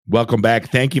Welcome back.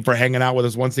 Thank you for hanging out with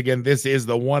us once again. This is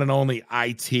the one and only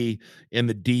IT in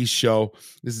the D Show.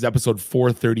 This is episode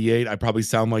 438. I probably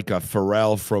sound like a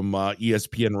Pharrell from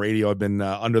ESPN Radio. I've been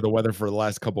under the weather for the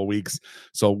last couple of weeks,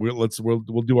 so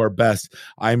we'll do our best.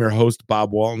 I'm your host,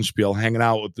 Bob Waltenspiel, hanging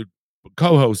out with the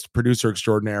co-host, producer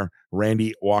extraordinaire,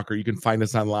 Randy Walker. You can find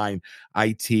us online,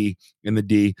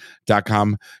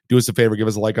 itinthed.com. Do us a favor, give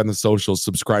us a like on the socials,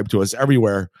 subscribe to us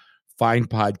everywhere fine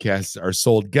podcasts are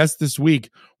sold. Guest this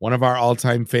week, one of our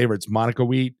all-time favorites, Monica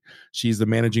Wheat. She's the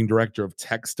managing director of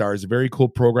Techstars, a very cool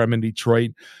program in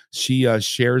Detroit. She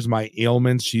shares my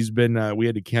ailments. She's been, we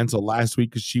had to cancel last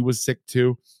week because she was sick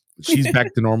too. She's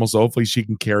back to normal, so hopefully she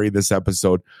can carry this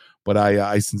episode. But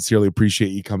I sincerely appreciate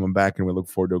you coming back, and we look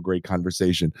forward to a great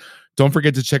conversation. Don't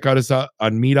forget to check out us on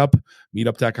Meetup,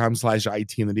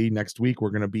 meetup.com/IT Next week, we're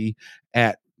going to be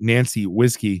at Nancy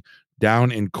Whiskey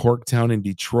down in Corktown in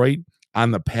Detroit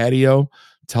on the patio.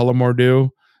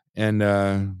 Tullamore and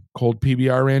cold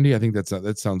PBR, Randy. I think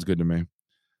that sounds good to me.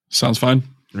 Sounds fine.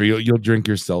 Or you'll drink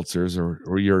your seltzers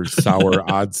or your sour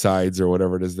odd sides or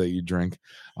whatever it is that you drink.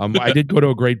 I did go to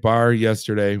a great bar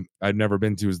yesterday. I'd never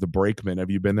been to, is the Brakeman.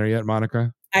 Have you been there yet,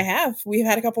 Monica? I have. We've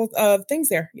had a couple of things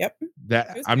there. Yep.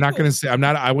 That I'm not going to say.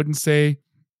 I wouldn't say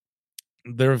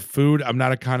their food. I'm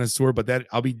not a connoisseur, but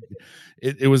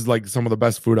it was like some of the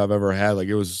best food I've ever had. Like,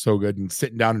 it was so good, and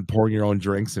sitting down and pouring your own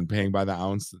drinks and paying by the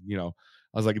ounce. You know,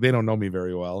 I was like, they don't know me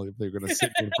very well if they're going to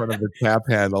sit in front of a tap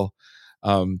handle.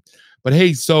 But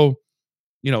hey, so,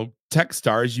 you know,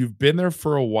 Techstars, you've been there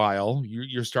for a while.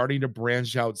 You're starting to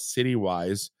branch out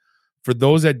city-wise. For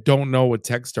those that don't know what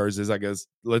Techstars is, I guess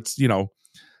let's,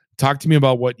 talk to me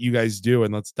about what you guys do,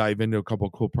 and let's dive into a couple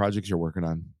of cool projects you're working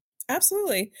on.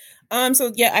 Absolutely.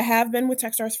 So yeah, I have been with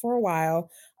Techstars for a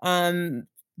while. The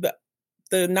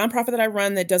nonprofit that I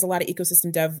run that does a lot of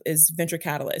ecosystem dev is Venture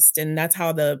Catalyst, and that's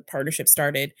how the partnership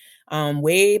started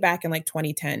way back in like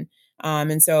 2010.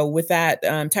 And so with that,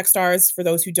 Techstars, for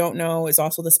those who don't know, is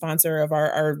also the sponsor of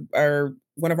our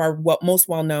one of our most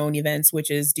well-known events,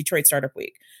 which is Detroit Startup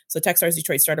Week. So Techstars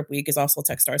Detroit Startup Week is also a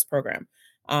Techstars program.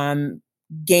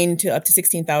 Gained to up to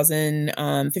 16,000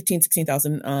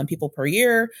 people per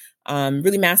year.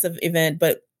 Really massive event,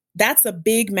 but that's a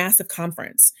big, massive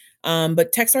conference.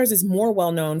 But Techstars is more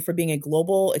well-known for being a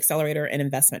global accelerator and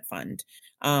investment fund.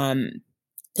 So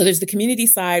there's the community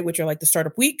side, which are like the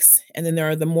startup weeks. And then there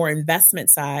are the more investment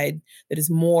side that is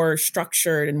more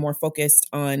structured and more focused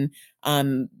on,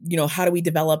 how do we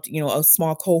develop, a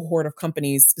small cohort of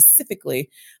companies specifically.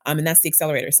 And that's the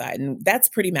accelerator side. And that's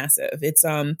pretty massive. It's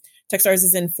Techstars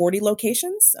is in 40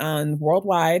 locations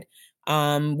worldwide.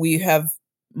 We have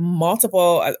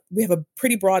we have a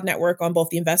pretty broad network on both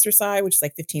the investor side, which is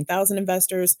like 15,000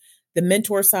 investors, the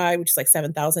mentor side, which is like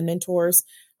 7,000 mentors.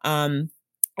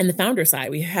 And the founder side,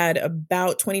 we had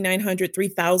about 2,900,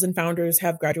 3,000 founders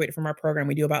have graduated from our program.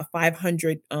 We do about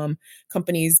 500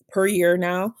 companies per year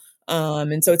now.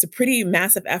 And so it's a pretty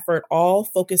massive effort, all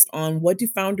focused on what do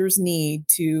founders need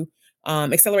to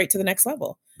accelerate to the next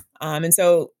level. And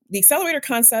so the accelerator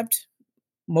concept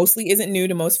mostly isn't new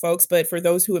to most folks, but for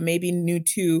those who may be new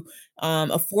to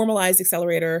a formalized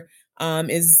accelerator,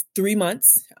 is 3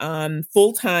 months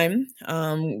full time.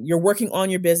 You're working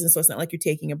on your business, so it's not like you're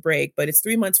taking a break, but it's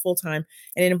 3 months full time,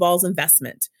 and it involves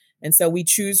investment. And so we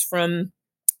choose from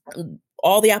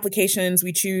all the applications.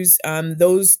 We choose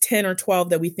those 10 or 12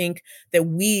 that we think that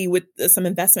with some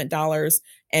investment dollars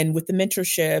and with the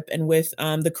mentorship and with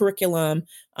the curriculum,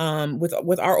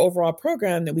 with our overall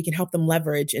program, that we can help them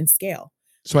leverage and scale.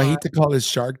 So I hate to call this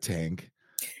Shark Tank.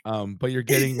 But you're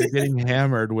getting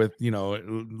hammered with,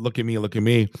 look at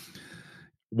me.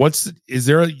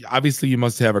 Obviously you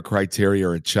must have a criteria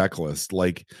or a checklist.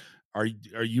 Like, are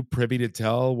you privy to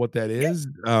tell what that is?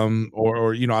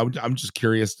 Or I'm just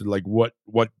curious to like what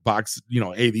box,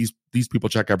 hey, these people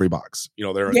check every box,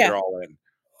 they're all in.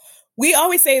 We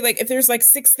always say, like, if there's like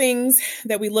 6 things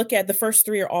that we look at, the first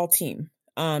 3 are all team.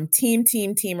 Team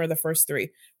are the first 3.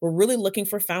 We're really looking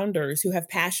for founders who have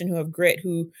passion, who have grit,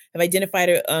 who have identified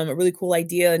a really cool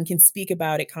idea and can speak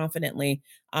about it confidently,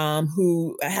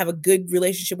 who have a good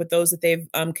relationship with those that they've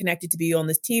connected to be on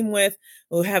this team with,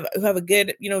 who have a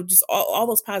good, just all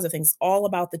those positive things, all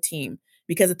about the team.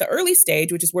 Because at the early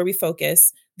stage, which is where we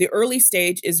focus, the early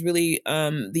stage is really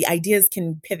the ideas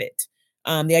can pivot.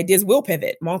 The ideas will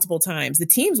pivot multiple times. The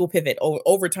teams will pivot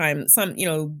over time. Some,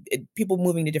 people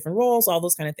moving to different roles, all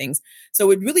those kind of things.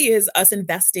 So it really is us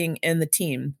investing in the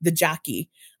team, the jockey,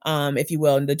 if you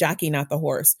will, and the jockey, not the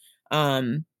horse.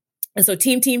 And so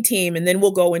team. And then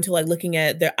we'll go into like looking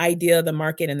at their idea, the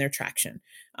market, and their traction.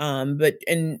 I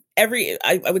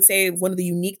would say one of the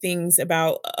unique things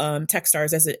about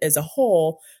Techstars as a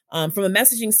whole From a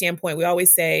messaging standpoint, we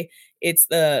always say it's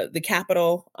the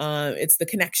capital, it's the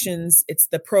connections, it's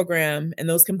the program, and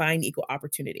those combined equal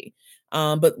opportunity.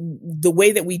 But the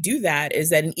way that we do that is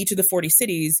that in each of the 40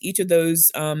 cities, each of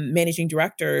those managing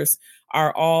directors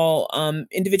are all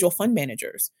individual fund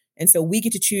managers. And so we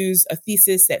get to choose a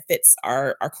thesis that fits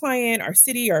our client, our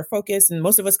city, our focus, and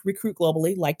most of us recruit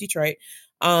globally, like Detroit.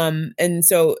 And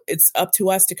so it's up to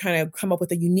us to kind of come up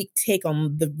with a unique take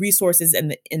on the resources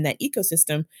and in that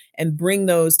ecosystem and bring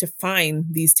those to find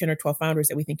these 10 or 12 founders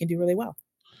that we think can do really well.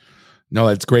 No,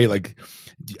 that's great. Like,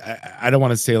 I don't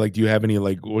want to say like, do you have any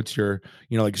like, what's your,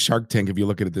 like Shark Tank? If you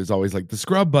look at it, there's always like the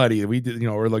Scrub Buddy. We did,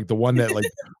 or like the one that like,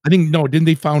 I think didn't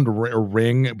they found a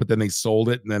ring, but then they sold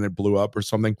it and then it blew up or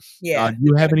something? Yeah. Do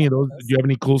you have any of those? Do you have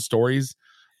any cool stories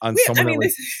on someone?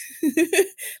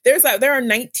 There are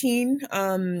 19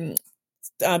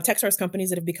 Techstars companies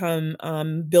that have become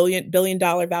billion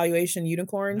dollar valuation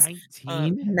unicorns.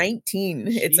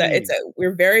 19.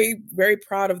 We're very, very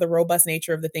proud of the robust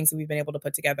nature of the things that we've been able to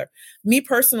put together. Me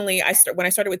personally, when I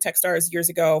started with Techstars years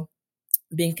ago,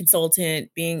 being a consultant,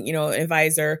 being, an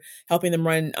advisor, helping them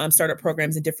run startup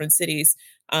programs in different cities.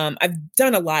 I've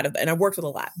done a lot of, and I've worked with a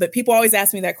lot, but people always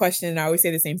ask me that question. And I always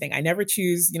say the same thing. I never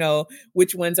choose,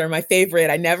 which ones are my favorite.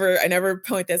 I never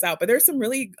point this out, but there's some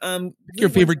really, your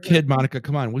favorite kid, Monica,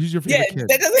 come on. What is your favorite kid?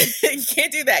 You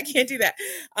can't do that.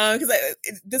 Cause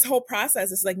this whole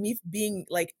process is like me being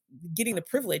like getting the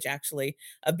privilege actually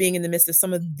of being in the midst of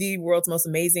some of the world's most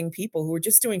amazing people who are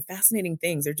just doing fascinating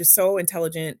things. They're just so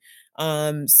intelligent,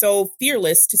 so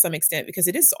fearless to some extent, because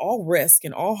it is all risk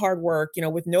and all hard work,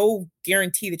 with no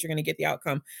guarantee that you're going to get the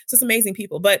outcome. So it's amazing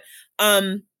people. But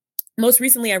most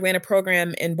recently, I ran a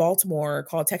program in Baltimore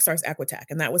called Techstars Equitech,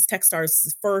 and that was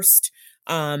Techstars' first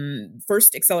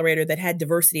accelerator that had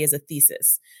diversity as a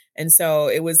thesis. And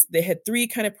so they had three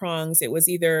kind of prongs. It was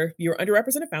either you're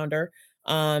underrepresented founder,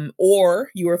 or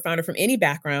you were a founder from any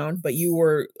background, but you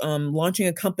were launching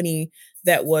a company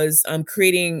that was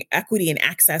creating equity and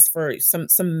access for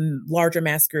some larger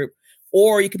mass group,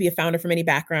 or you could be a founder from any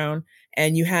background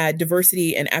and you had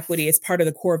diversity and equity as part of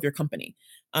the core of your company.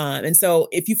 And so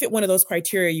if you fit one of those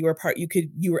criteria, you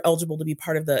were eligible to be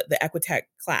part of the Equitech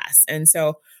class. And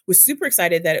so was super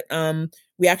excited that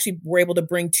we actually were able to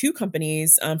bring two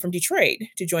companies from Detroit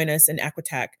to join us in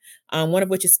Equitech, one of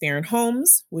which is Sparen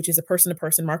Homes, which is a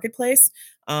person-to-person marketplace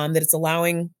that it's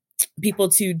allowing people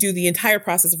to do the entire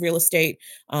process of real estate,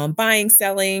 buying,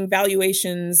 selling,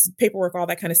 valuations, paperwork, all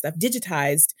that kind of stuff,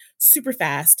 digitized super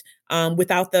fast,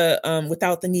 without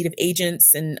the need of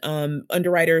agents and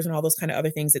underwriters and all those kind of other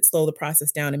things that slow the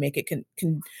process down and make it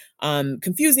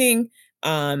confusing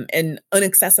and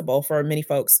inaccessible for many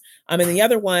folks. And the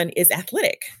other one is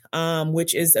Athletic,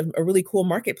 which is a really cool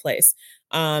marketplace.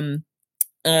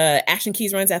 Ashton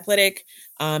Keys runs Athletic.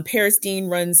 Paris Dean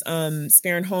runs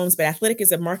Sparen Homes, but Athletic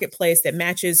is a marketplace that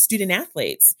matches student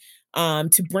athletes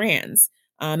to brands.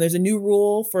 There's a new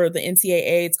rule for the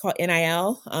NCAA. It's called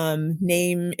NIL,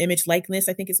 name, image, likeness,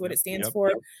 I think is what it stands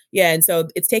for. Yeah. And so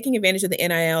it's taking advantage of the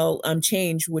NIL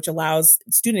change, which allows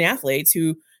student athletes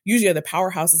who usually are the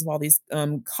powerhouses of all these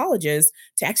colleges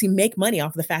to actually make money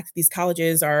off of the fact that these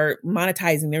colleges are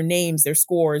monetizing their names, their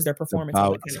scores, their performance.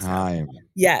 About time.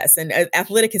 Yes. And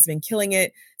Athletic has been killing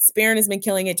it. Sparen has been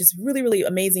killing it. Just really, really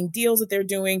amazing deals that they're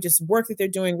doing, just work that they're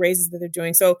doing, raises that they're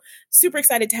doing. So super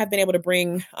excited to have been able to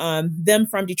bring them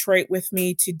from Detroit with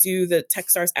me to do the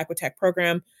Techstars Equitech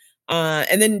program.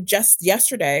 And then just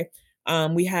yesterday,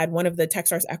 we had one of the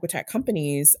Techstars Equitech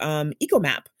companies,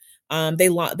 Ecomap.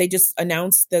 They just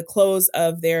announced the close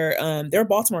of they're a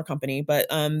Baltimore company, but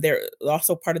they're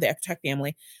also part of the Equitech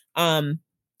family.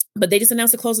 But they just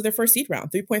announced the close of their first seed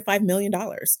round, $3.5 million.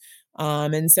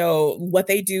 And so what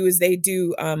they do is they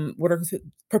do what are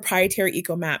proprietary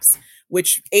eco maps,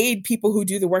 which aid people who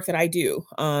do the work that I do.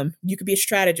 You could be a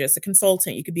strategist, a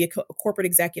consultant, you could be a corporate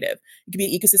executive, you could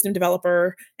be an ecosystem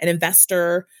developer, an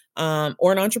investor,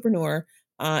 or an entrepreneur.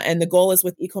 And the goal is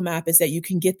with Ecomap is that you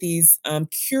can get these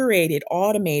curated,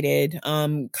 automated,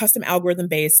 custom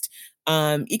algorithm-based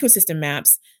ecosystem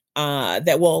maps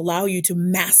that will allow you to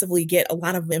massively get a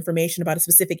lot of information about a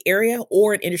specific area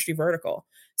or an industry vertical.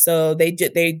 So they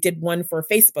did one for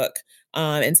Facebook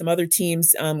and some other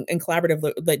teams in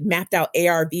collaborative that mapped out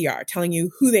AR, VR, telling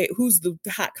you who's the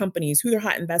hot companies, who their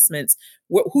hot investments,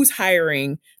 who's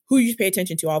hiring, who you should pay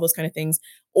attention to, all those kind of things,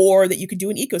 or that you could do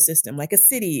an ecosystem like a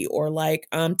city or like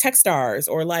Techstars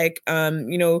or like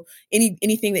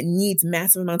anything that needs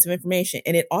massive amounts of information,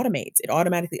 and it automates. It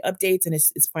automatically updates and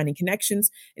is finding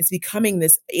connections. It's becoming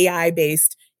this AI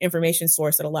based information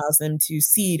source that allows them to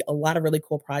seed a lot of really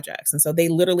cool projects. And so they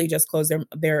literally just closed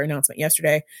their announcement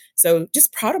yesterday. So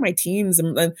just proud of my teams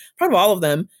and proud of all of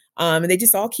them. And they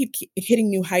just all keep hitting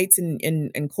new heights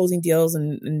and closing deals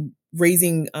and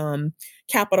raising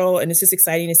capital. And it's just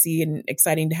exciting to see and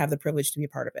exciting to have the privilege to be a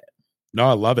part of it. No,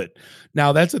 I love it.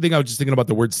 Now, that's the thing. I was just thinking about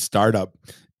the word startup,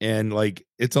 and like,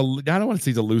 I don't want to say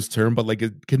it's a loose term, but like,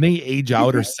 can they age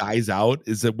out or size out?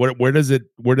 Is it, where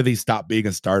do they stop being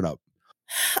a startup?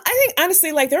 I think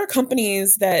honestly, like there are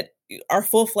companies that are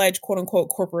full-fledged quote unquote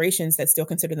corporations that still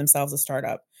consider themselves a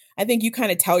startup. I think you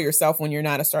kind of tell yourself when you're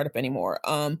not a startup anymore.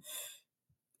 I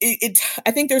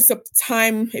think there's a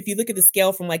time, if you look at the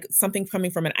scale from like something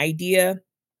coming from an idea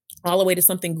all the way to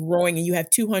something growing and you have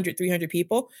 200, 300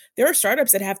 people, there are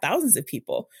startups that have thousands of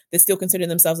people that still consider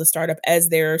themselves a startup as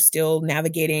they're still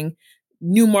navigating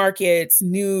new markets,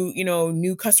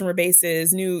 new customer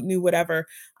bases, new whatever.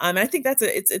 And I think that's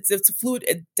it's a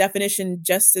fluid definition,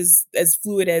 just as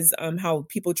fluid as how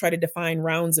people try to define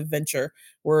rounds of venture,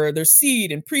 where there's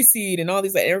seed and pre-seed and all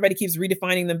these. Everybody keeps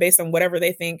redefining them based on whatever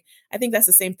they think. I think that's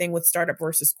the same thing with startup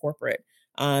versus corporate,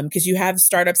 because you have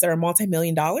startups that are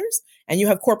multi-million dollars, and you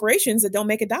have corporations that don't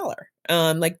make a dollar,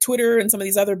 like Twitter and some of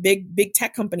these other big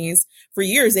tech companies. For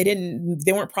years,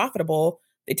 they weren't profitable.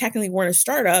 They technically weren't a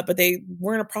startup, but they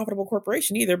weren't a profitable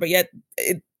corporation either. But yet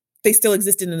they still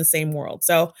existed in the same world.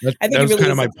 So I think that was really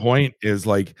kind of my point, is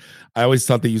like, I always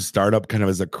thought they used startup kind of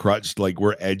as a crutch, like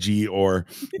we're edgy or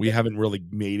we haven't really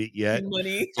made it yet.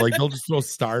 Money. So like they'll just throw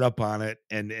startup on it,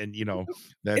 and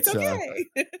that's it's okay.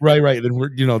 right. Then we're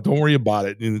don't worry about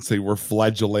it, and say we're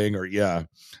fledgling or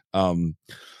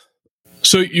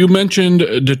So you mentioned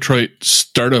Detroit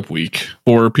Startup Week.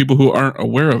 For people who aren't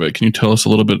aware of it, can you tell us a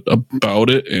little bit about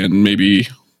it and maybe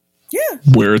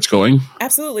where it's going?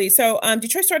 Absolutely. So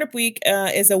Detroit Startup Week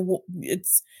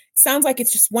sounds like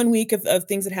it's just 1 week of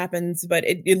things that happens, but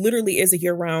it literally is a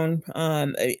year-round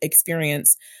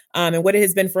experience. And what it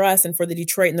has been for us and for the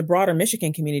Detroit and the broader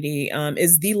Michigan community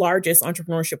is the largest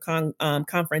entrepreneurship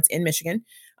conference in Michigan.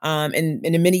 And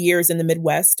in many years in the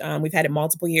Midwest, we've had it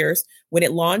multiple years. When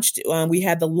it launched, we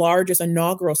had the largest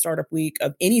inaugural startup week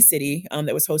of any city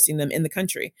that was hosting them in the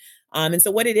country. And so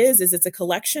what it is it's a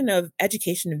collection of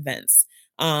education events,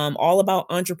 all about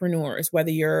entrepreneurs,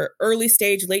 whether you're early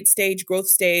stage, late stage, growth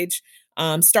stage,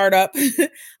 startup,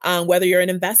 whether you're an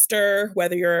investor,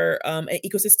 whether you're an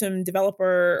ecosystem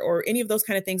developer, or any of those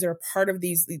kind of things are a part of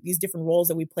these different roles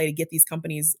that we play to get these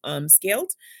companies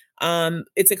scaled.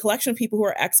 It's a collection of people who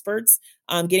are experts,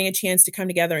 getting a chance to come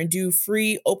together and do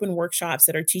free open workshops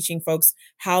that are teaching folks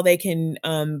how they can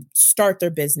start their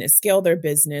business, scale their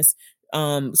business,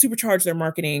 supercharge their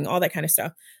marketing, all that kind of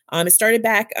stuff. It started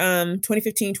back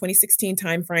 2015, 2016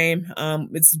 timeframe.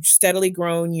 It's steadily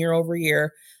grown year over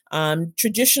year.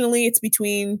 Traditionally, it's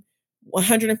between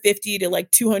 150 to like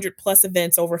 200 plus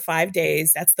events over 5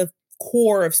 days. That's the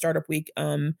core of Startup Week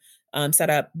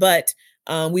setup. But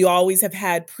we always have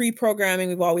had pre-programming.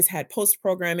 We've always had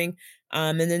post-programming.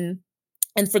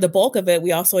 And for the bulk of it,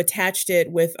 we also attached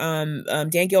it with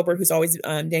Dan Gilbert, who's always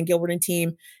Dan Gilbert and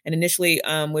team, and initially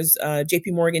was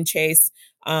JP Morgan Chase,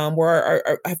 have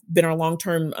been our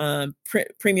long-term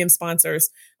premium sponsors.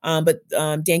 But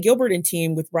Dan Gilbert and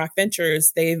team with Rock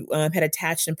Ventures, they had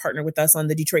attached and partnered with us on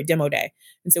the Detroit Demo Day.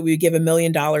 And so we would give $1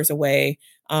 million away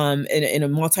in a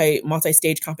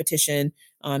multi-stage competition,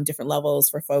 different levels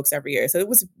for folks every year. So it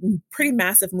was a pretty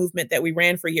massive movement that we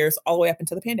ran for years, all the way up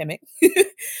until the pandemic.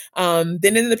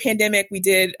 Then in the pandemic, we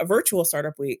did a virtual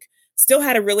Startup Week. Still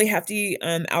had a really hefty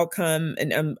outcome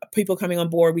and people coming on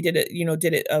board. We did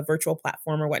it a virtual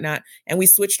platform or whatnot. And we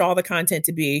switched all the content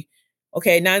to be,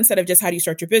 okay, now instead of just how do you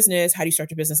start your business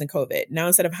in COVID? Now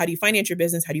instead of how do you finance your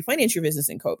business, how do you finance your business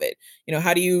in COVID?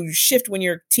 How do you shift when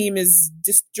your team is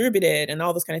distributed and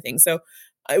all those kind of things? So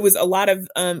it was a lot of,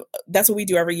 that's what we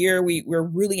do every year. We're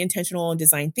really intentional on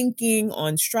design thinking,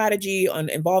 on strategy, on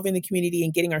involving the community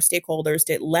and getting our stakeholders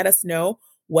to let us know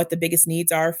what the biggest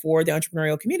needs are for the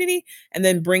entrepreneurial community, and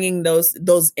then bringing those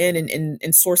in and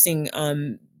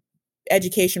sourcing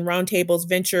education roundtables,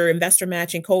 venture investor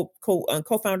matching,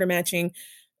 co-founder matching,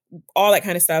 all that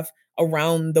kind of stuff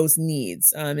around those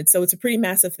needs. And so it's a pretty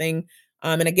massive thing.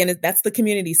 And again, that's the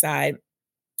community side.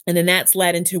 And then that's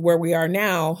led into where we are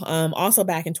now. Also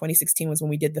back in 2016 was when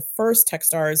we did the first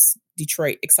Techstars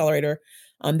Detroit Accelerator.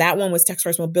 That one was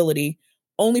Techstars Mobility,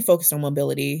 only focused on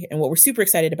mobility. And what we're super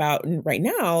excited about right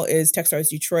now is Techstars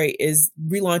Detroit is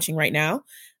relaunching right now.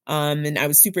 And I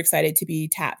was super excited to be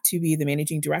tapped to be the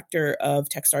managing director of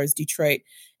Techstars Detroit.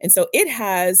 And so it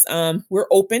has, we're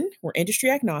open, we're industry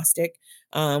agnostic.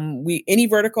 Any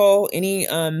vertical, any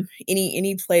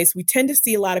place, we tend to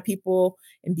see a lot of people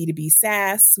in B2B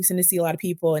SaaS. We tend to see a lot of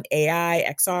people in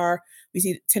AI, XR.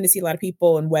 Tend to see a lot of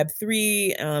people in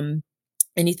Web3,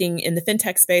 anything in the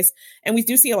fintech space. And we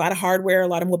do see a lot of hardware, a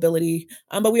lot of mobility,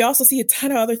 but we also see a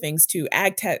ton of other things too,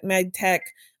 ag tech, mag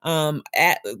tech,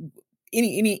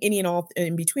 any and all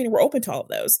in between. And we're open to all of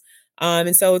those.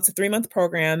 And so it's a 3-month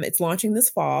program. It's launching this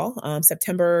fall,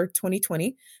 September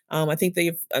 2020. I think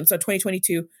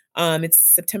 2022.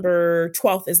 It's September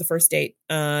 12th is the first date.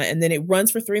 And then it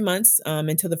runs for 3 months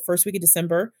until the first week of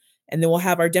December. And then we'll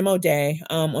have our demo day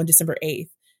on December 8th.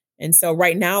 And so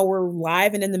right now we're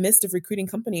live and in the midst of recruiting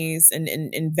companies and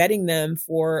vetting them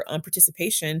for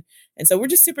participation. And so we're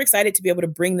just super excited to be able to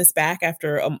bring this back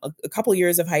after a couple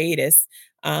years of hiatus.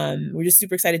 We're just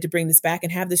super excited to bring this back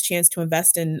and have this chance to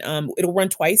invest in, it'll run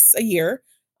twice a year.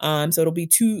 So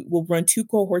we'll run 2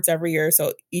 cohorts every year.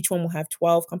 So each one will have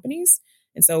 12 companies.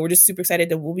 And so we're just super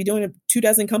excited we'll be doing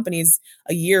 24 companies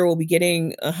a year. We'll be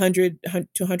getting $100,000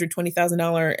 to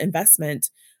 $120,000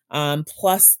 investment.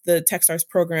 Plus the Techstars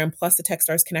program, plus the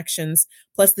Techstars connections,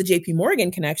 plus the JP Morgan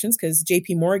connections, because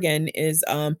JP Morgan is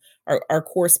our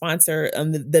core sponsor.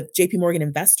 The JP Morgan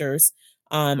investors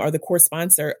are the core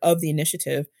sponsor of the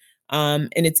initiative. And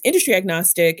it's industry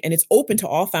agnostic and it's open to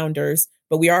all founders,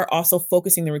 but we are also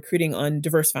focusing the recruiting on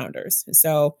diverse founders.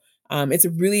 So it's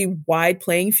a really wide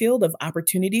playing field of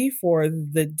opportunity for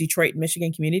the Detroit,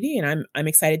 Michigan community, and I'm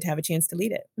excited to have a chance to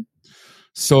lead it.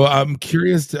 So I'm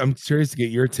curious to get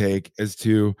your take as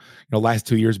to, last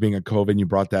 2 years being a COVID, you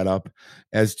brought that up,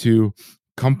 as to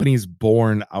companies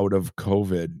born out of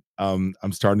COVID. I'm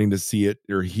starting to see it,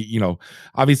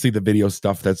 obviously the video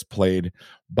stuff that's played,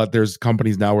 but there's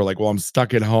companies now where like, well, I'm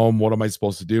stuck at home. What am I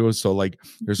supposed to do? So like,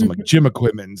 there's some like gym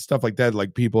equipment and stuff like that.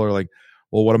 Like people are like,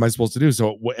 well, what am I supposed to do?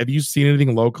 So have you seen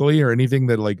anything locally or anything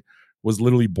that like was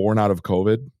literally born out of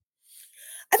COVID?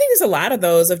 I think there's a lot of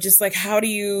those of just like, how do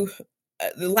you,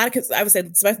 I would say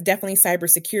definitely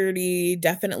cybersecurity,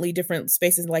 definitely different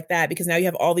spaces like that, because now you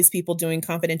have all these people doing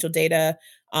confidential data,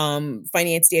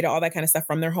 finance data, all that kind of stuff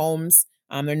from their homes.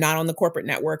 They're not on the corporate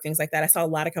network, things like that. I saw a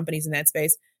lot of companies in that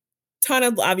space. Ton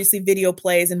of obviously video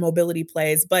plays and mobility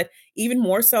plays, but even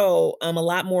more so, a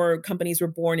lot more companies were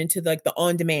born into like the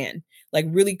on demand, like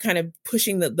really kind of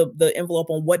pushing the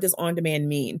envelope on what does on demand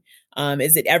mean.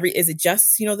 Is it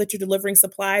just, that you're delivering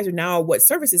supplies, or now what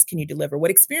services can you deliver?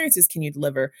 What experiences can you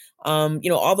deliver?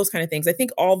 All those kind of things. I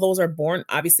think all those are born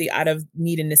obviously out of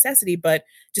need and necessity, but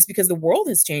just because the world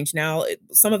has changed now,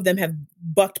 some of them have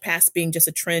bucked past being just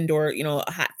a trend or,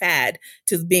 a hot fad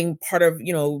to being part of,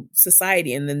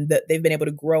 society. And then they've been able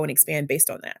to grow and expand based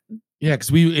on that. Yeah,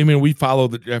 because I follow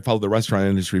the restaurant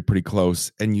industry pretty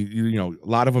close, and a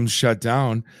lot of them shut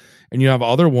down, and you have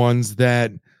other ones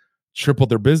that tripled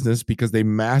their business because they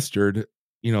mastered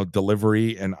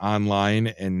delivery and online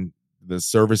and the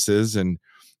services, and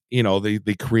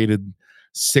they created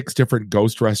 6 different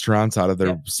ghost restaurants out of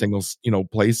their single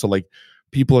place. So like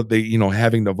people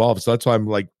having to evolve. So that's why I'm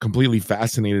like completely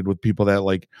fascinated with people that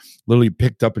like literally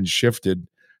picked up and shifted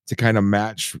to kind of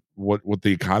match what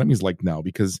the economy is like now.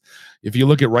 Because if you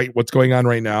look at what's going on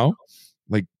right now,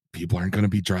 like people aren't going to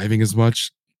be driving as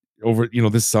much over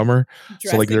this summer.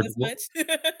 So like they're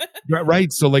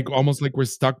right. So like almost like we're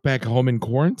stuck back home in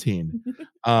quarantine.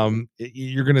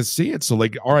 You're going to see it. So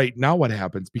like, all right, now what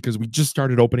happens? Because we just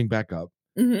started opening back up,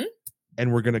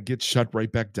 and we're going to get shut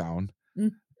right back down.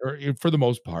 Or for the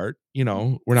most part,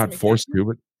 we're not forced to,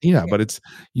 but but it's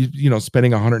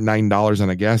spending $109 on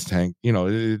a gas tank,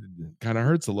 it kind of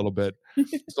hurts a little bit.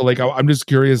 So like I'm just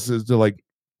curious as to like,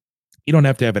 you don't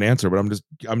have to have an answer, but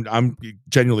I'm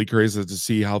genuinely curious as to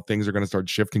see how things are going to start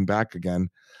shifting back again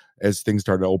as things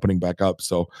start opening back up.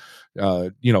 So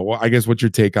I guess what's your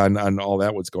take on all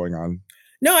that, what's going on?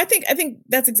 No, I think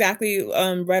that's exactly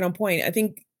right on point. I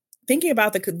think thinking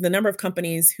about the number of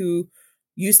companies who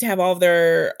used to have all of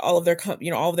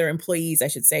their employees, I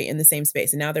should say, in the same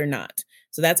space, and now they're not.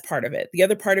 So that's part of it. The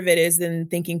other part of it is then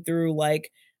thinking through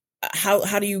like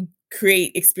how do you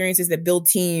create experiences that build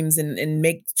teams and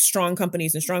make strong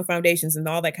companies and strong foundations and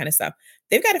all that kind of stuff.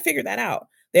 They've got to figure that out.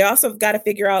 They also got to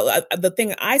figure out the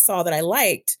thing I saw that I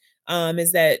liked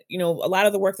is that, a lot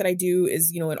of the work that I do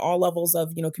is, in all levels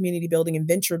of, community building and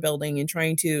venture building and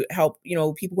trying to help,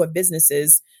 people who have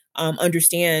businesses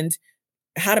understand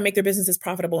how to make their businesses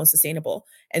profitable and sustainable.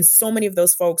 And so many of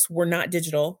those folks were not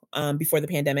digital before the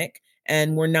pandemic.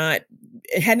 and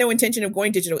it had no intention of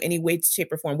going digital any way,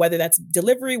 shape, or form, whether that's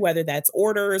delivery, whether that's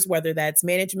orders, whether that's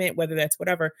management, whether that's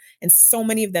whatever. And so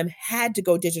many of them had to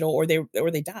go digital or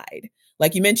they died.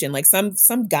 Like you mentioned, like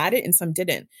some got it and some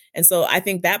didn't. And so I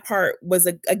think that part was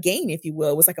a gain, if you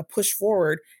will. It was like a push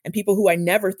forward, and people who I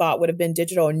never thought would have been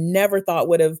digital and never thought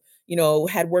would have,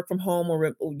 had work from home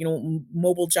or,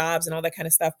 mobile jobs and all that kind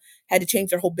of stuff had to change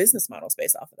their whole business models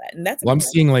based off of that. And that's, well, I'm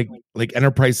seeing like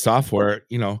enterprise software,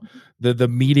 the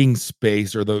meeting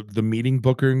space or the meeting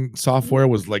booking software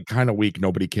was like kind of weak.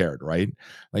 Nobody cared, right?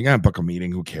 Like, I book a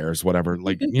meeting, who cares, whatever,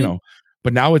 like,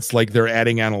 but now it's like they're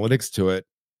adding analytics to it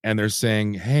and they're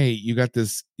saying, hey, you got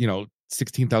this,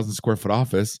 16,000 square foot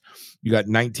office. You got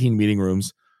 19 meeting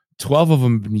rooms, 12 of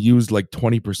them used like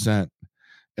 20%.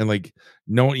 And like,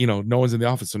 no one's in the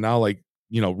office. So now like,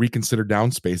 reconsider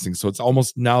downspacing. So it's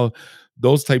almost now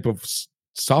those type of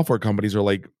software companies are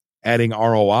like adding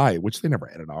ROI, which they never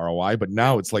added ROI, but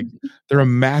now it's like they're a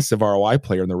massive ROI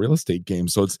player in the real estate game.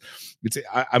 So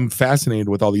I'm fascinated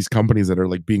with all these companies that are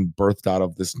like being birthed out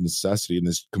of this necessity and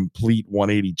this complete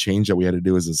 180 change that we had to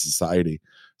do as a society.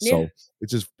 So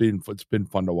it's been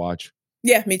fun to watch.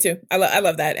 Yeah, me too. I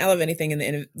love that. I love anything in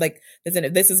the like.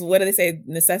 This is, what do they say?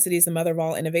 Necessity is the mother of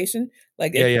all innovation.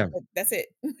 Like, that's it.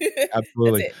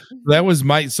 Absolutely. That's it. That was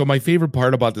my favorite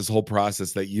part about this whole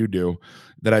process that you do,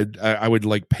 that I would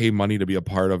like pay money to be a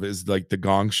part of, is like the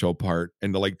Gong Show part,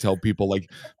 and to like tell people, like,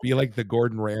 be like the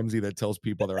Gordon Ramsay that tells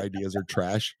people their ideas are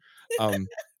trash.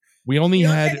 We only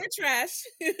had trash.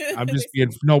 I'm just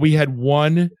being no. We had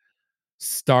one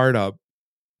startup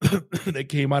that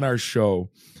came on our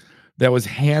show that was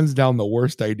hands down the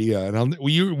worst idea, and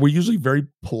we're usually very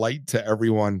polite to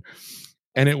everyone,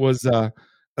 and it was and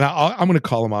I'm going to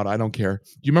call them out. I don't care.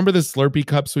 Do you remember the Slurpee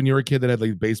cups when you were a kid that had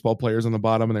like baseball players on the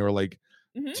bottom and they were like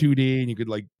 2D and you could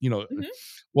like,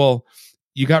 well,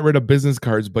 you got rid of business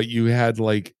cards, but you had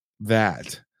like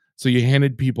that. So you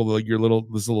handed people like this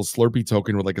little Slurpee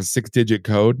token with like a 6-digit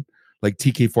code, like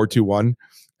TK421, and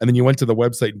then you went to the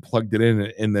website and plugged it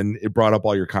in, and then it brought up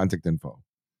all your contact info.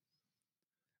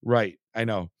 Right. I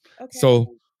know. Okay. So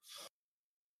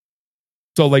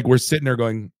like we're sitting there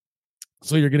going,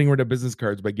 so you're getting rid of business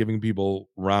cards by giving people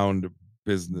round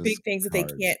business big things cards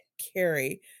that they can't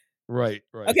carry. Right.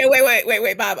 Okay,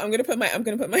 wait, Bob. I'm gonna put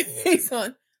my face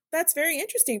on. That's very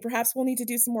interesting. Perhaps we'll need to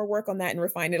do some more work on that and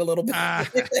refine it a little bit.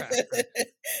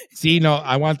 See, no,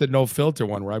 I want the no filter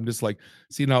one where I'm just like,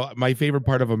 my favorite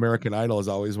part of American Idol is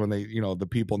always when they, the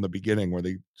people in the beginning where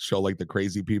they show like the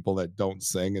crazy people that don't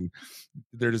sing and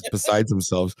they're just besides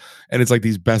themselves. And it's like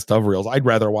these best of reels. I'd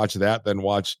rather watch that than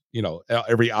watch,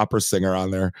 every opera singer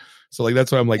on there. So like,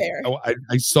 that's why I'm like,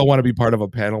 I so want to be part of a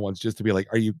panel once, just to be like,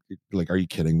 are you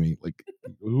kidding me? Like,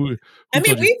 who I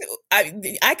mean,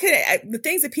 the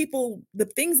things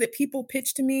that people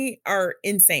pitch to me are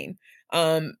insane.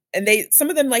 And some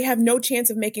of them like have no chance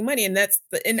of making money. And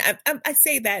I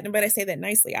say that, but I say that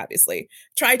nicely, obviously.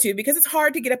 Try to, because it's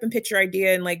hard to get up and pitch your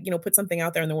idea and like, put something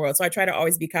out there in the world. So I try to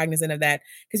always be cognizant of that,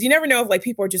 because you never know if like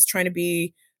people are just trying to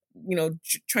be,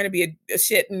 trying to be a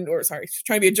shit trying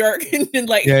to be a jerk and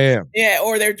like,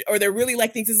 or they're really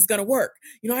like thinks this is going to work.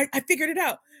 I figured it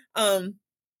out.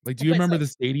 Like, do you remember the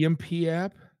Stadium P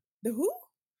app? The who?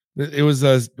 It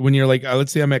was when you're like,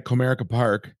 let's say I'm at Comerica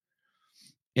Park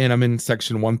and I'm in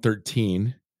section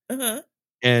 113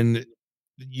 and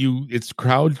it's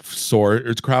not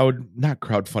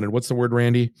crowdfunded. What's the word,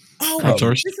 Randy? Oh,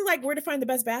 this is like where to find the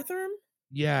best bathroom?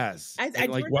 Yes.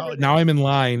 Now I'm in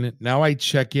line. Now I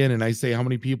check in and I say how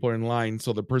many people are in line,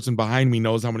 so the person behind me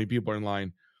knows how many people are in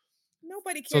line.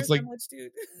 Nobody cares so much,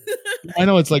 dude. I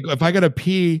know. It's like, if I gotta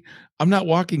pee, I'm not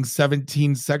walking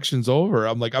 17 sections over.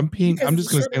 I'm like, I'm peeing. Because I'm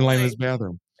just gonna stand in line in this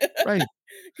bathroom. Right.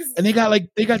 And they got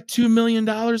 $2 million,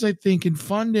 I think, in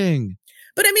funding.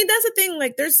 But I mean, that's the thing.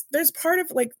 Like, there's part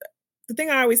of like the thing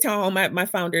I always tell all my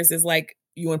founders is like,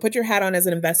 you want to put your hat on as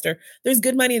an investor. There's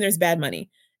good money and there's bad money.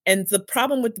 And the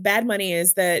problem with the bad money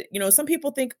is that, some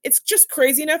people think it's just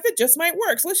crazy enough. It just might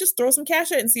work. So let's just throw some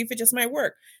cash at it and see if it just might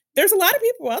work. There's a lot of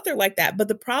people out there like that. But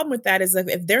the problem with that is that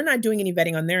if they're not doing any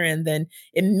vetting on their end, then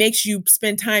it makes you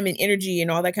spend time and energy and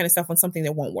all that kind of stuff on something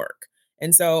that won't work.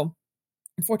 And so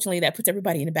unfortunately, that puts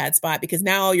everybody in a bad spot, because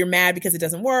now you're mad because it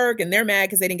doesn't work and they're mad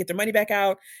because they didn't get their money back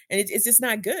out. And it's just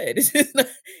not good.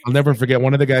 I'll never forget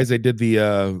one of the guys I did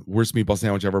the Worst Meatball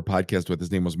Sandwich Ever podcast with.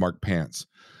 His name was Mark Pants.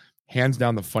 Hands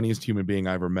down the funniest human being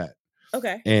I ever met.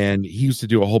 Okay. And he used to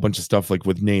do a whole bunch of stuff like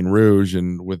with Nain Rouge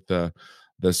and with the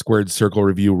Squared Circle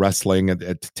Review Wrestling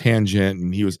at Tangent.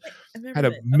 And he had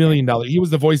 $1 million. He was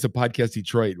the voice of Podcast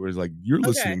Detroit, where it's like, you're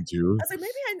listening to. I was like,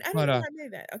 maybe I don't know if I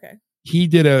made that. Okay. he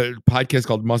did a podcast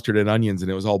called Mustard and Onions,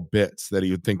 and it was all bits that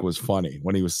he would think was funny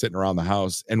when he was sitting around the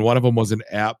house. And one of them was an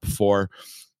app for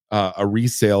a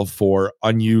resale for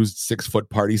unused 6-foot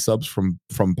party subs from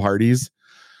parties.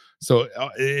 So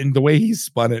in the way he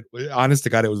spun it, honest to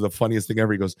God, it was the funniest thing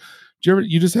ever. He goes,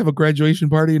 you just have a graduation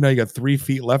party and now you got 3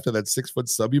 feet left of that 6-foot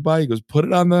sub you buy? He goes, put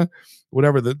it on the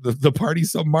party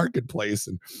sub marketplace.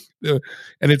 And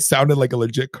it sounded like a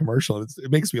legit commercial. It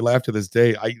makes me laugh to this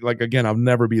day. I'll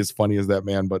never be as funny as that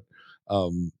man, but I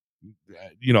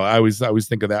always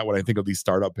think of that when I think of these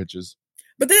startup pitches.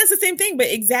 But then it's the same thing. But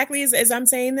exactly as I'm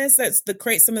saying this, that's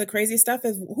some of the crazy stuff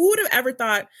is who would have ever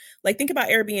thought, like, think about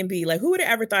Airbnb. Like, who would have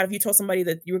ever thought if you told somebody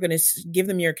that you were going to give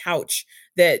them your couch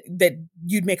that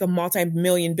you'd make a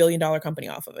multi-million-billion-dollar company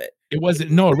off of it?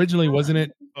 Originally wasn't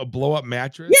it a blow up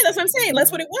mattress? Yeah, that's what I'm saying.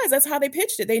 That's what it was. That's how they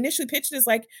pitched it. They initially pitched it as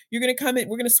like, you're going to come in,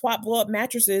 we're going to swap blow up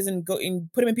mattresses and go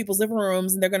and put them in people's living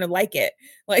rooms and they're going to like it.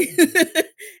 Like,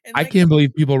 I can't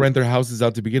believe people rent their houses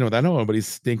out to begin with. I don't want anybody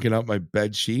stinking up my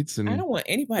bed sheets and I don't want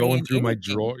anybody going through my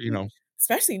drawer,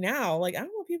 especially now. Like, I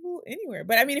don't want people anywhere.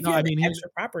 But I mean, if you have extra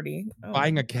property,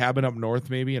 buying a cabin up north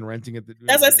maybe and renting it.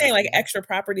 That's what I'm saying. Like extra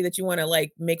property that you want to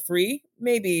like make free,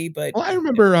 maybe. But I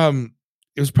remember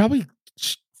it was probably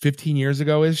 15 years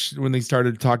ago ish when they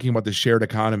started talking about the shared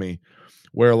economy,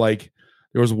 where like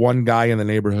there was one guy in the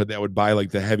neighborhood that would buy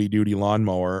like the heavy duty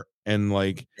lawnmower and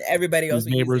like everybody else,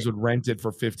 neighbors would rent it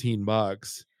for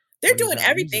 $15. They're doing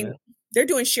everything. They're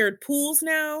doing shared pools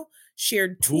now,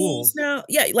 shared tools now.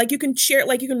 Yeah, like you can share,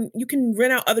 like you can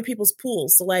rent out other people's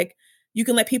pools. So like you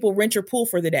can let people rent your pool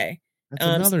for the day. That's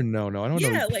another no. I don't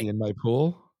know pee in my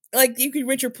pool. Like you can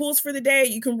rent your pools for the day.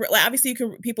 You can obviously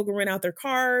people can rent out their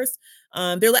cars.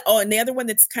 They're like, and the other one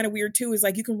that's kind of weird too is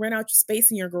like you can rent out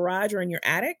space in your garage or in your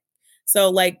attic. So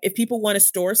like if people want to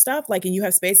store stuff, like, and you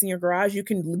have space in your garage, you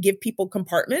can give people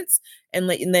compartments and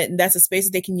like, and that's a space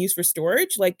that they can use for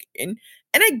storage. Like, and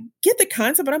I get the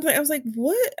concept, but I was like,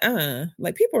 what?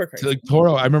 Like people are crazy. So like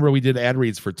Toro, I remember we did ad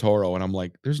reads for Toro and I'm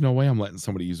like, there's no way I'm letting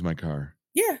somebody use my car.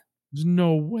 Yeah. There's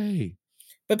no way.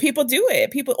 But people do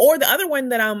it. Or the other one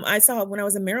that I saw when I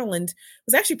was in Maryland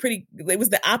was actually it was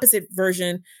the opposite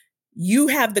version. You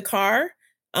have the car,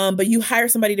 but you hire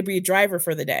somebody to be a driver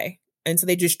for the day. And so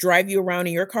they just drive you around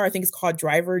in your car. I think it's called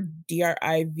Driver,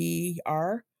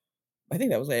 DRIVR. I think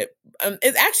that was it.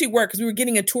 It actually worked because we were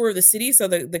getting a tour of the city. So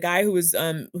the guy who was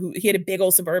he had a big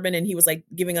old Suburban and he was like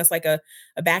giving us like a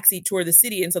backseat tour of the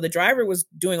city. And so the driver was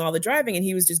doing all the driving and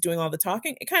he was just doing all the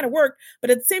talking. It kind of worked. But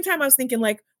at the same time, I was thinking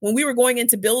like when we were going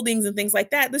into buildings and things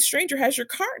like that, the stranger has your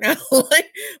car now.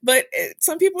 But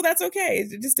some people that's okay.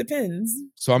 It just depends.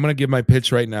 So I'm going to give my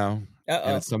pitch right now.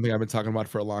 And it's something I've been talking about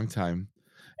for a long time.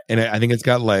 And I think it's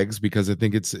got legs because I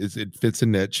think it fits a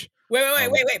niche.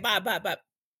 Wait, Bob.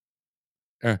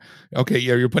 Okay,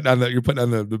 yeah, you're putting on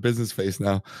the business face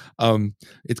now.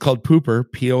 It's called Pooper,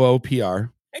 POOPR,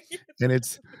 and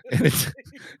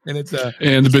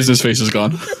the business face is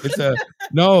gone.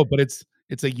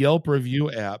 It's a Yelp review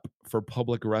app for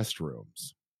public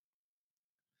restrooms.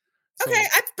 Okay,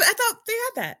 I thought they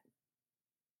had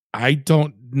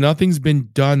that. Nothing's been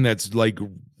done that's like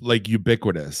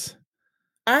ubiquitous.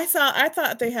 I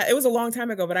thought they had. It was a long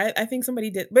time ago, but I think somebody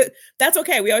did. But that's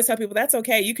okay. We always tell people that's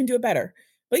okay. You can do it better.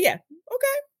 But yeah, okay.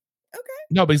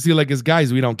 No, but see, like as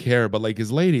guys, we don't care. But like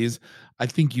as ladies, I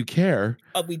think you care.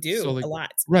 Oh, we do a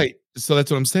lot. Right. So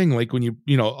that's what I'm saying. Like when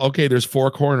okay, there's 4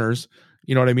 corners.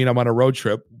 You know what I mean? I'm on a road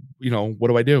trip. What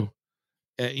do I do?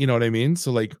 You know what I mean?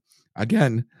 So like,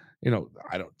 again,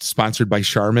 I don't sponsored by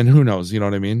Charmin. Who knows? You know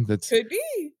what I mean? That could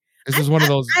be. This is one of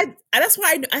those. That's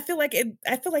why I feel like they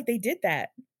did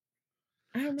that.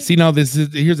 I don't know. See, now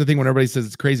here's the thing. When everybody says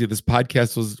it's crazy, this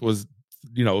podcast was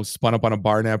spun up on a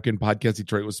bar napkin. Podcast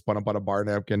Detroit was spun up on a bar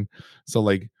napkin. So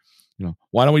like,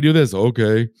 why don't we do this?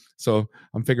 Okay. So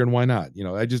I'm figuring why not?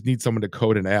 I just need someone to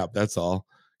code an app. That's all.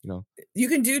 You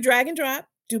can do drag and drop.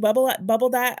 Do bubble.is.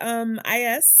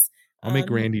 I'll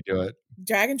make Randy do it.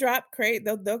 Drag and drop. Create.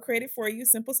 They'll create it for you.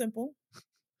 Simple.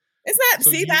 It's not.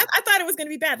 So I thought it was going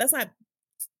to be bad. That's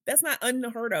not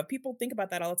unheard of. People think about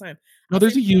that all the time. No,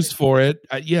 there's a use for it.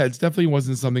 Yeah, it definitely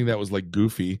wasn't something that was like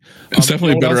goofy. It's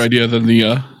definitely a better idea than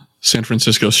the San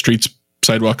Francisco streets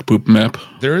sidewalk poop map.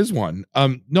 There is one.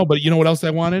 No, but you know what else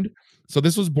I wanted? So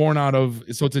this was born out of.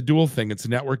 So it's a dual thing. It's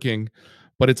networking,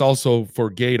 but it's also for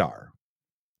Gaydar.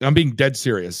 And I'm being dead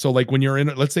serious. So like when you're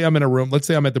in, let's say I'm in a room. Let's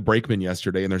say I'm at the Brakeman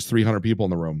yesterday, and there's 300 people in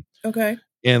the room. Okay.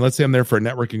 And let's say I'm there for a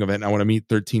networking event and I want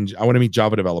to meet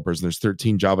Java developers and there's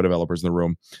 13 Java developers in the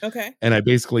room. Okay. And I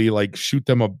basically like shoot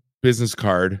them a business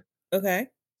card. Okay.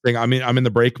 Saying, I'm in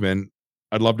the Brakeman.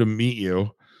 I'd love to meet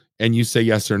you. And you say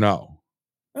yes or no.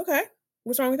 Okay.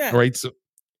 What's wrong with that? Right. So,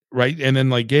 right. And then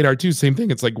like Gaydar too, same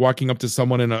thing. It's like walking up to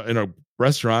someone in a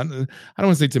restaurant. I don't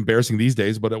want to say it's embarrassing these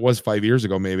days, but it was 5 years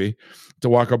ago, maybe, to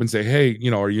walk up and say, hey,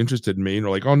 are you interested in me? And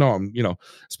they're like, oh no, I'm,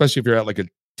 especially if you're at like a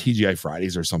TGI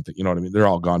Fridays or something, you know what I mean? They're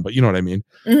all gone, but you know what I mean?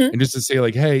 Mm-hmm. And just to say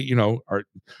like, hey,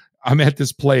 I'm at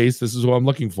this place. This is what I'm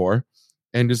looking for.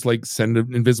 And just like send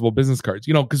invisible business cards,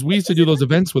 because we used to do those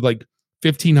events with like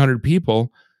 1,500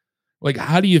 people. Like,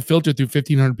 how do you filter through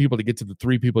 1,500 people to get to the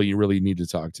 3 people you really need to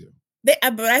talk to? But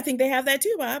I think they have that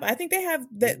too, Bob. I think they have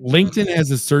that. LinkedIn has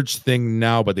a search thing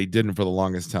now, but they didn't for the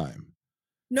longest time.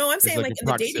 No, I'm saying like in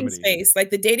the dating space,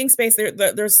 like the dating space,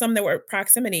 there's some that were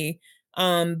proximity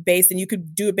based, and you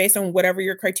could do it based on whatever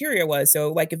your criteria was.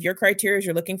 So like if your criteria is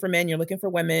you're looking for men, you're looking for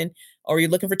women, or you're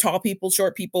looking for tall people,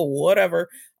 short people, whatever,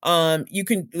 you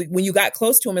can, when you got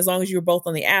close to them, as long as you were both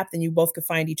on the app, then you both could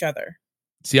find each other.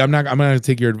 See, I'm going to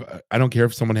take I don't care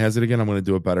if someone has it again. I'm going to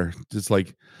do it better. Just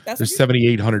like there's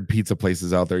 7,800 pizza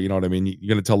places out there. You know what I mean? You're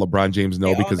going to tell LeBron James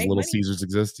no because Little money. Caesars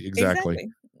exist.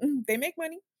 Exactly. They make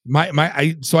money.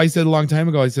 So I said a long time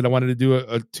ago, I said I wanted to do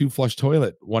a 2-flush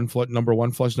toilet, number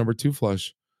 1 flush, number 2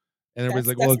 flush. And everybody's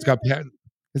like, well,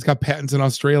 it's got patents in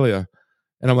Australia.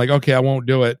 And I'm like, okay, I won't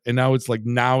do it. And now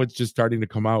it's just starting to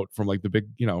come out from like the big,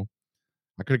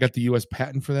 I could have got the US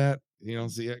patent for that.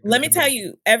 Let me tell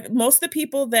you, most of the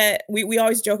people that we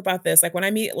always joke about this, like when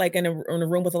I meet like in a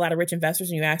room with a lot of rich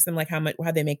investors and you ask them like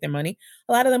how they make their money,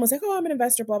 a lot of them was like, oh, I'm an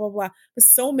investor, blah, blah, blah. But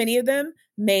so many of them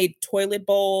made toilet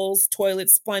bowls, toilet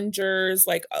spongers,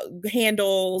 like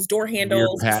handles, door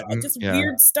handles,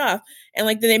 weird stuff. And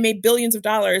like they made billions of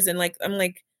dollars. And like, I'm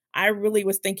like, I really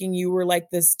was thinking you were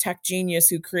like this tech genius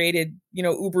who created,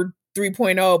 Uber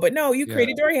 3.0, but no, you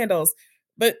created door handles.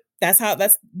 But that's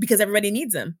because everybody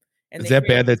needs them. And is that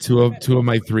bad that two of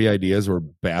my 3 ideas were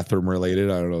bathroom related?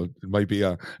 I don't know. It might be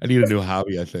I need a new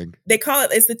hobby, I think. They call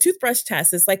it's the toothbrush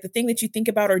test. It's like the thing that you think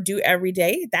about or do every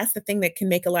day. That's the thing that can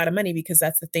make a lot of money because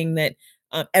that's the thing that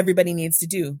everybody needs to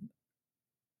do.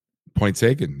 Point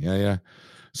taken. Yeah.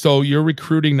 So you're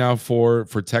recruiting now for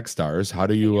Techstars. How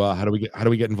do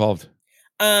we get involved?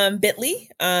 Bitly,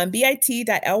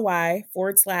 bit.ly /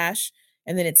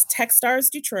 and then it's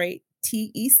Techstars Detroit.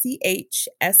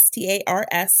 TECHSTARS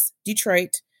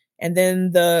Detroit, and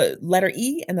then the letter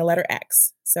E and the letter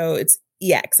X. So it's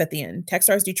EX at the end.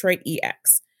 Techstars Detroit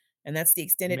EX, and that's the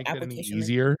extended application.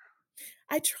 Easier?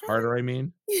 I try. Harder, I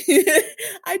mean.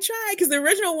 I try because the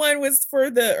original one was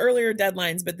for the earlier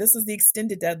deadlines, but this was the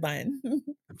extended deadline.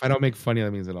 If I don't make funny,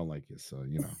 that means I don't like you. So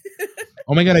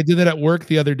Oh my God, I did that at work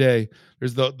the other day.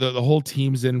 There's the whole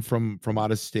team's in from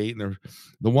out of state, and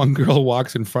the one girl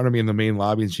walks in front of me in the main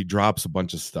lobby, and she drops a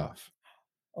bunch of stuff.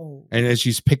 Oh. And as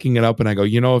she's picking it up, and I go,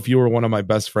 if you were one of my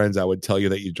best friends, I would tell you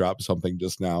that you dropped something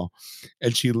just now.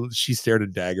 And she stared a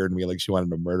dagger at me like she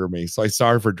wanted to murder me. So I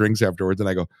saw her for drinks afterwards, and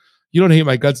I go, you don't hate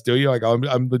my guts, do you? Like,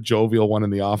 I'm the jovial one in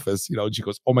the office, And she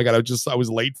goes, oh my God, I was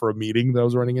late for a meeting that I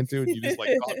was running into, and you just like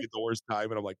caught me at the worst time.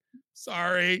 And I'm like,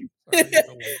 sorry.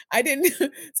 I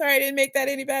didn't make that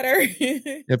any better.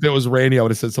 If it was Randy, I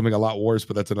would have said something a lot worse,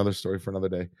 but that's another story for another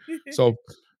day. So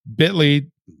bit.ly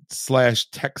 /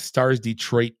 Techstars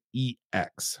Detroit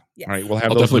EX. Yes. All right. We'll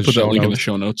have I'll definitely put that link in the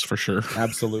show notes for sure.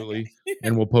 Absolutely.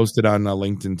 And we'll post it on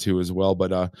LinkedIn too as well.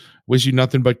 But wish you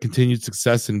nothing but continued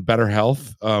success and better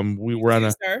health. We're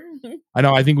on I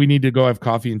know, I think we need to go have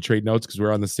coffee and trade notes because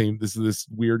we're on the same, this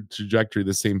weird trajectory,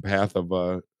 the same path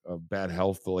of bad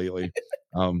health lately.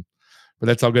 But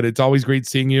that's all good. It's always great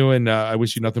seeing you. And I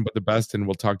wish you nothing but the best. And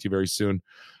we'll talk to you very soon.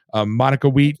 Monica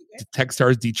Wheat,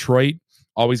 Techstars Detroit.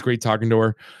 Always great talking to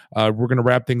her. We're going to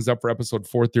wrap things up for episode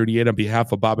 438. On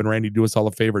behalf of Bob and Randy, do us all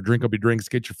a favor. Drink up your drinks.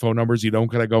 Get your phone numbers. You don't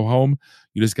got to go home.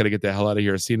 You just got to get the hell out of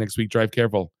here. See you next week. Drive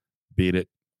careful. Beat it.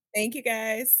 Thank you,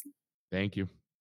 guys. Thank you.